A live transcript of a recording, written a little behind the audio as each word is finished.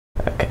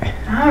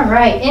All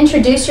right,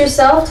 introduce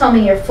yourself. Tell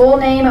me your full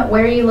name,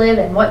 where you live,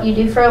 and what you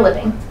do for a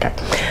living. Okay.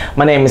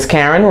 My name is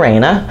Karyn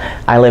Rayner.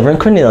 I live in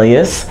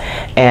Cornelius,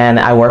 and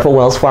I work for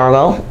Wells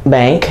Fargo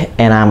Bank,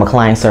 and I'm a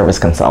client service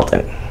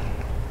consultant.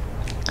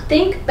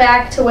 Think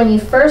back to when you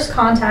first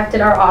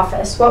contacted our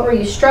office. What were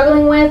you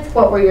struggling with?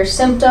 What were your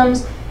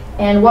symptoms?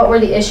 And what were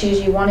the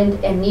issues you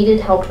wanted and needed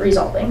help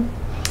resolving?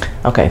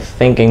 Okay,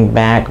 thinking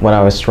back what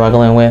I was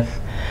struggling with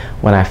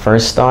when I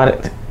first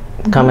started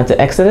coming to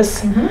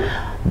Exodus.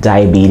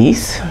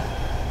 Diabetes,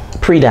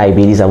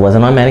 pre-diabetes. I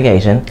wasn't on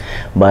medication,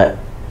 but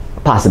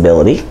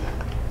possibility.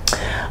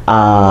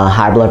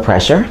 High blood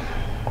pressure,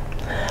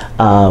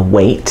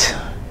 weight,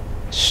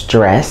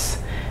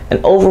 stress,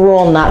 and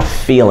overall not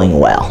feeling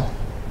well.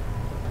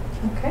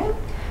 Okay.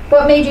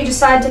 What made you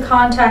decide to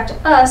contact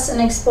us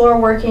and explore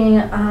working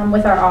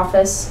with our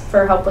office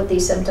for help with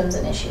these symptoms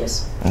and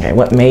issues? Okay,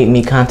 what made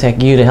me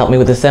contact you to help me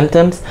with the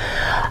symptoms?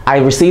 I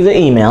received an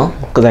email,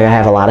 because I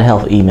have a lot of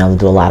health emails,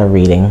 do a lot of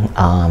reading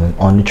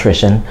on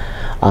nutrition.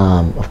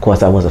 Of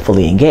course, I wasn't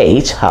fully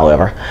engaged,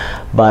 however,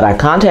 but I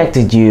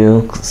contacted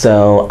you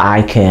so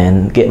I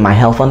can get my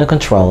health under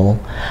control.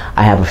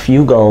 I have a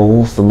few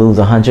goals: to lose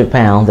 100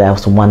 pounds, that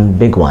was one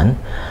big one,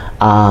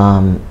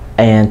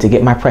 and to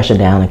get my pressure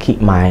down and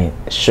keep my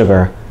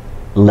sugar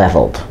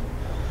leveled.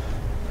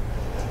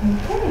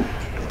 Okay.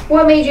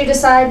 What made you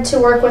decide to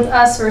work with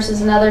us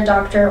versus another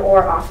doctor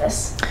or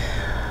office?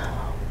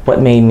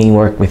 What made me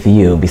work with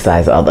you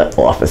besides other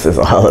offices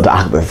or other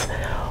doctors?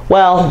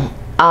 Well,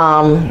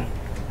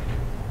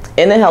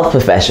 in the health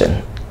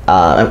profession,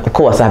 of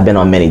course, I've been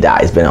on many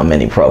diets, been on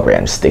many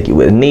programs. Stick you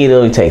with a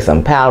needle, you take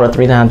some powder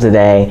 3 times a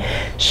day,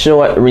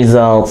 short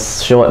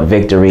results, short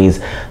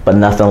victories, but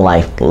nothing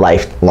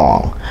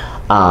lifelong.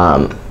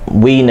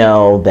 We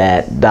know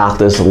that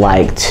doctors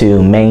like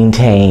to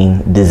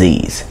maintain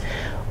disease,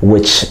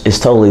 which is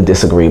totally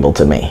disagreeable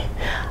to me.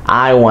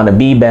 I want to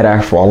be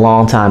better for a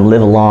long time,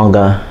 live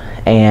longer,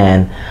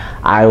 and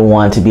I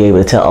want to be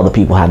able to tell other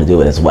people how to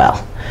do it as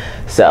well.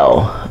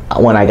 So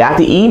when I got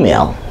the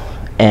email,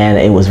 and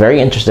it was very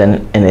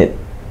interesting, and it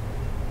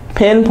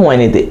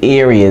pinpointed the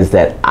areas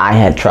that I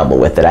had trouble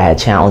with, that I had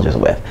challenges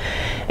with,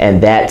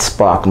 and that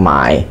sparked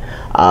my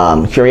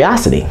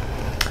curiosity.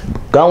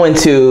 Going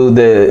to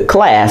the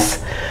class,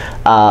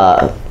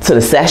 to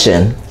the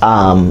session,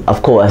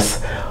 of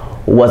course,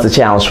 was a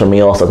challenge for me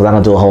also, because I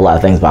don't do a whole lot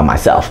of things by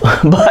myself.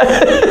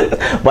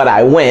 but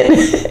I went,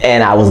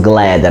 and I was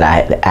glad that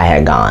I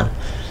had gone.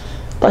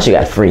 Plus, you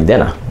got free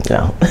dinner, you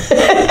know.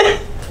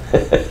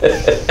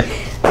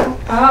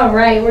 All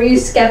right. Were you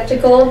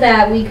skeptical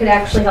that we could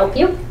actually help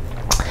you?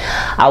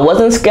 I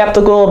wasn't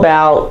skeptical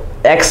about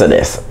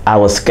Exodus. I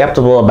was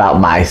skeptical about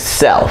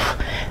myself,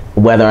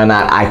 whether or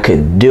not I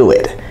could do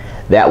it.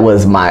 That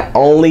was my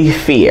only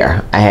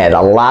fear. I had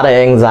a lot of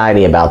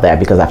anxiety about that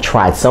because I've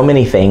tried so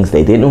many things.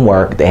 They didn't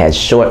work. They had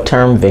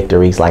short-term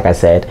victories, like I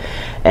said,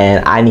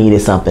 and I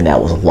needed something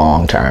that was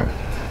long-term.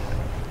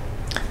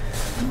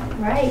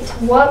 Right.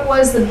 What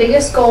was the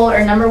biggest goal or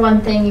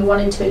 #1 thing you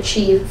wanted to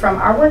achieve from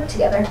our work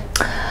together?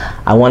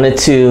 I wanted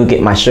to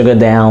get my sugar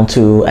down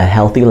to a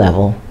healthy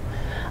level.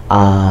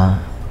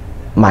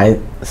 My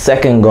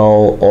second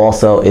goal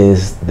also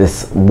is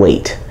this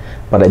weight,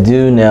 but I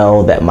do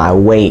know that my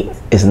weight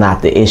is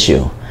not the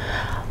issue.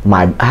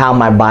 How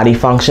my body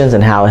functions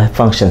and how it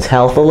functions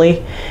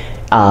healthily,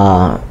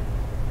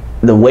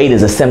 the weight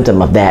is a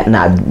symptom of that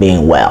not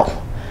being well.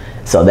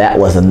 So that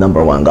was the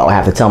 #1 goal. I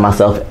have to tell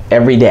myself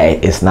every day,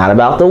 it's not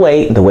about the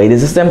weight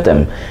is a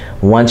symptom.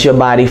 Once your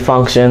body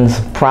functions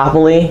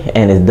properly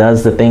and it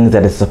does the things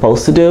that it's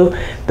supposed to do,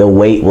 the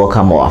weight will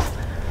come off.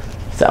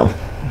 So.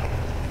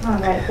 All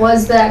right,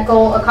 was that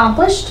goal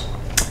accomplished?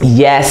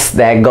 Yes,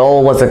 that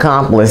goal was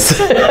accomplished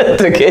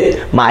to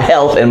get my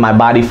health and my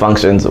body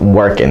functions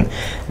working.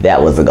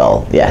 That was the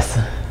goal, yes.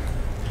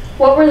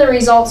 What were the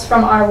results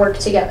from our work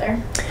together?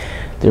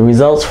 The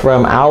results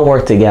from our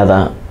work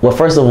together, well,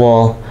 first of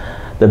all,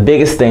 the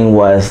biggest thing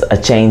was a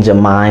change of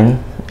mind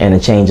and a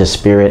change of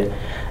spirit,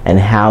 and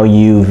how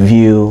you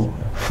view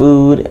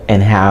food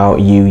and how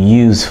you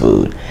use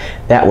food.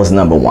 That was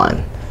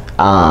 #1.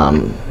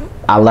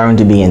 I learned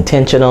to be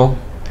intentional,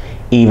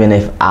 even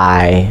if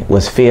I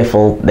was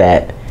fearful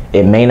that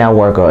it may not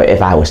work or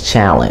if I was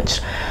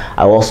challenged.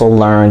 I also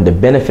learned the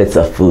benefits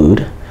of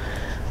food.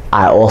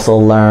 I also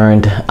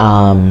learned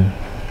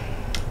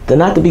to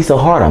not to be so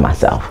hard on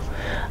myself.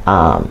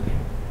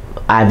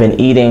 I've been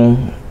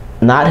eating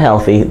not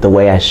healthy the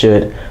way I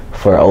should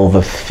for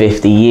over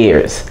 50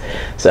 years.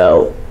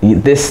 So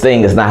this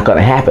thing is not going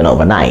to happen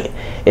overnight.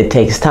 It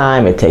takes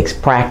time, it takes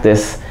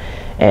practice,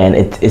 and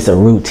it's a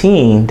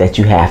routine that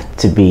you have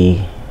to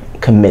be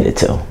committed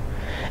to.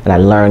 And I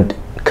learned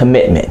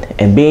commitment,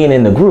 and being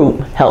in the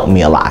group helped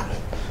me a lot.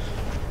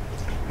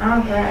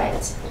 All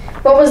right.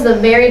 What was the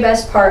very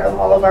best part of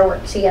all of our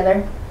work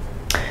together?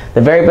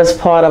 The very best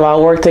part of our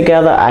work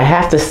together, I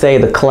have to say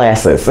the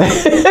classes.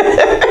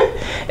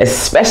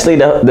 Especially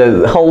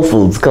the Whole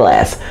Foods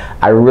class.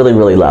 I really,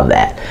 really love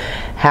that.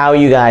 How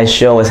you guys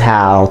show us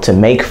how to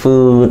make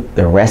food,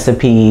 the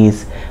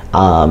recipes,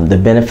 The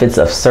benefits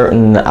of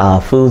certain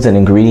foods and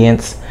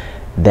ingredients,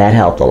 that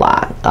helped a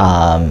lot.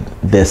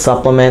 The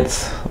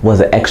supplements was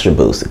an extra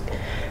boost.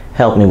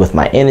 Helped me with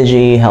my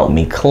energy, helped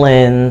me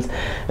cleanse.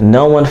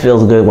 No one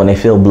feels good when they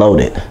feel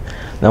bloated.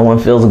 No one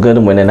feels good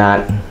when they're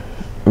not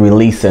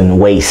releasing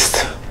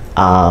waste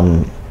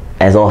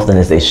as often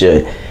as they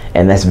should.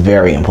 And that's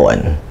very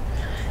important.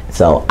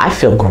 So I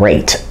feel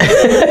great.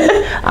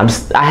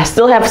 I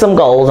still have some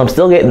goals. I'm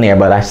still getting there,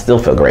 but I still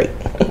feel great.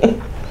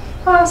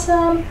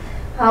 Awesome.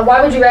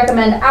 Why would you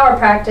recommend our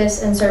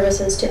practice and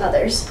services to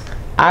others?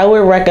 I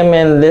would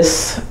recommend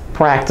this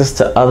practice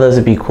to others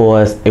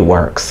because it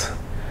works.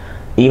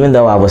 Even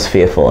though I was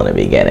fearful in the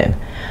beginning.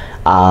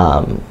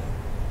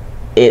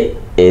 It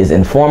is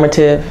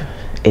informative.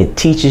 It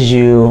teaches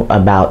you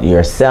about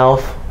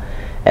yourself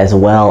as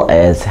well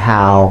as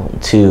how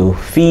to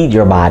feed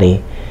your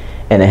body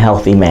in a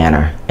healthy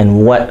manner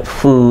and what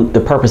food, the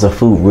purpose of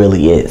food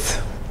really is.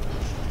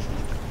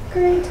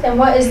 Great. And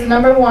what is the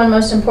number one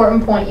most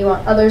important point you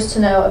want others to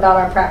know about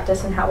our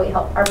practice and how we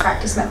help our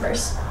practice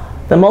members?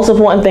 The most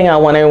important thing I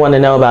want everyone to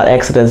know about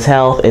Exodus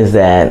Health is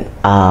that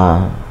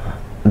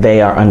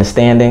they are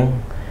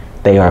understanding,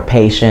 they are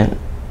patient,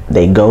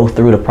 they go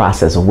through the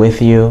process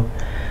with you,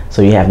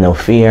 so you have no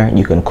fear.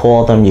 You can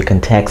call them, you can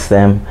text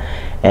them,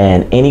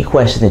 and any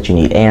question that you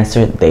need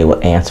answered, they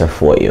will answer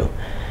for you.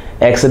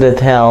 Exodus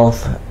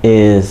Health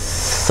is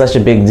such a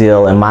big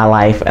deal in my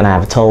life, and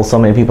I've told so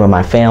many people in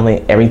my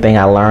family, everything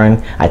I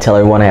learned, I tell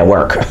everyone at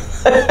work.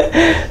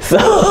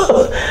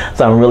 so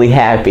I'm really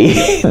happy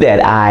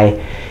that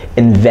I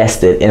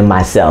invested in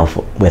myself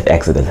with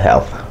Exodus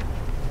Health.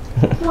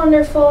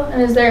 Wonderful. And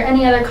is there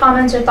any other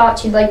comments or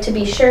thoughts you'd like to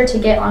be sure to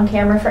get on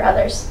camera for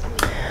others?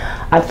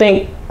 I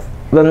think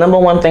the number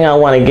one thing I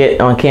want to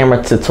get on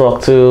camera to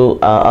talk to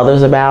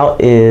others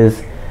about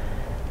is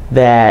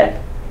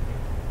that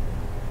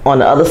on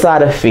the other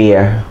side of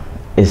fear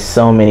is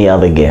so many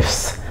other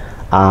gifts.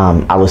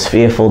 I was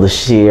fearful to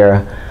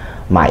share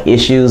my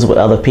issues with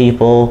other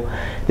people,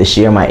 to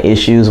share my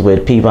issues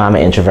with people. I'm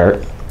an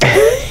introvert,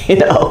 you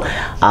know,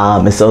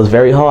 and so it's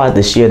very hard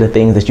to share the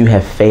things that you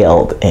have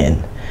failed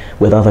in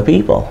with other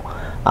people.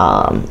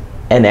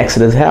 In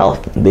Exodus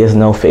Health, there's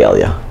no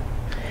failure.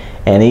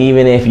 And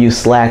even if you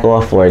slack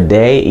off for a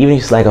day, even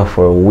if you slack off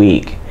for a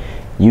week,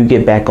 you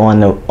get back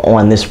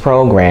on this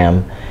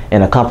program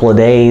in a couple of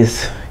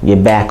days, you're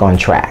back on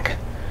track.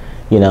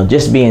 You know,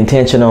 just be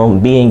intentional,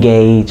 be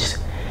engaged,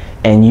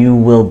 and you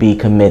will be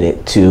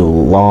committed to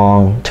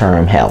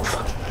long-term health.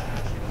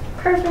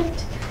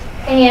 Perfect.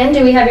 And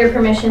do we have your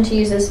permission to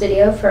use this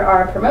video for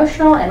our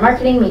promotional and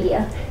marketing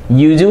media?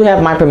 You do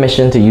have my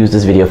permission to use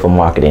this video for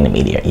marketing and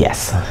media,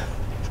 yes.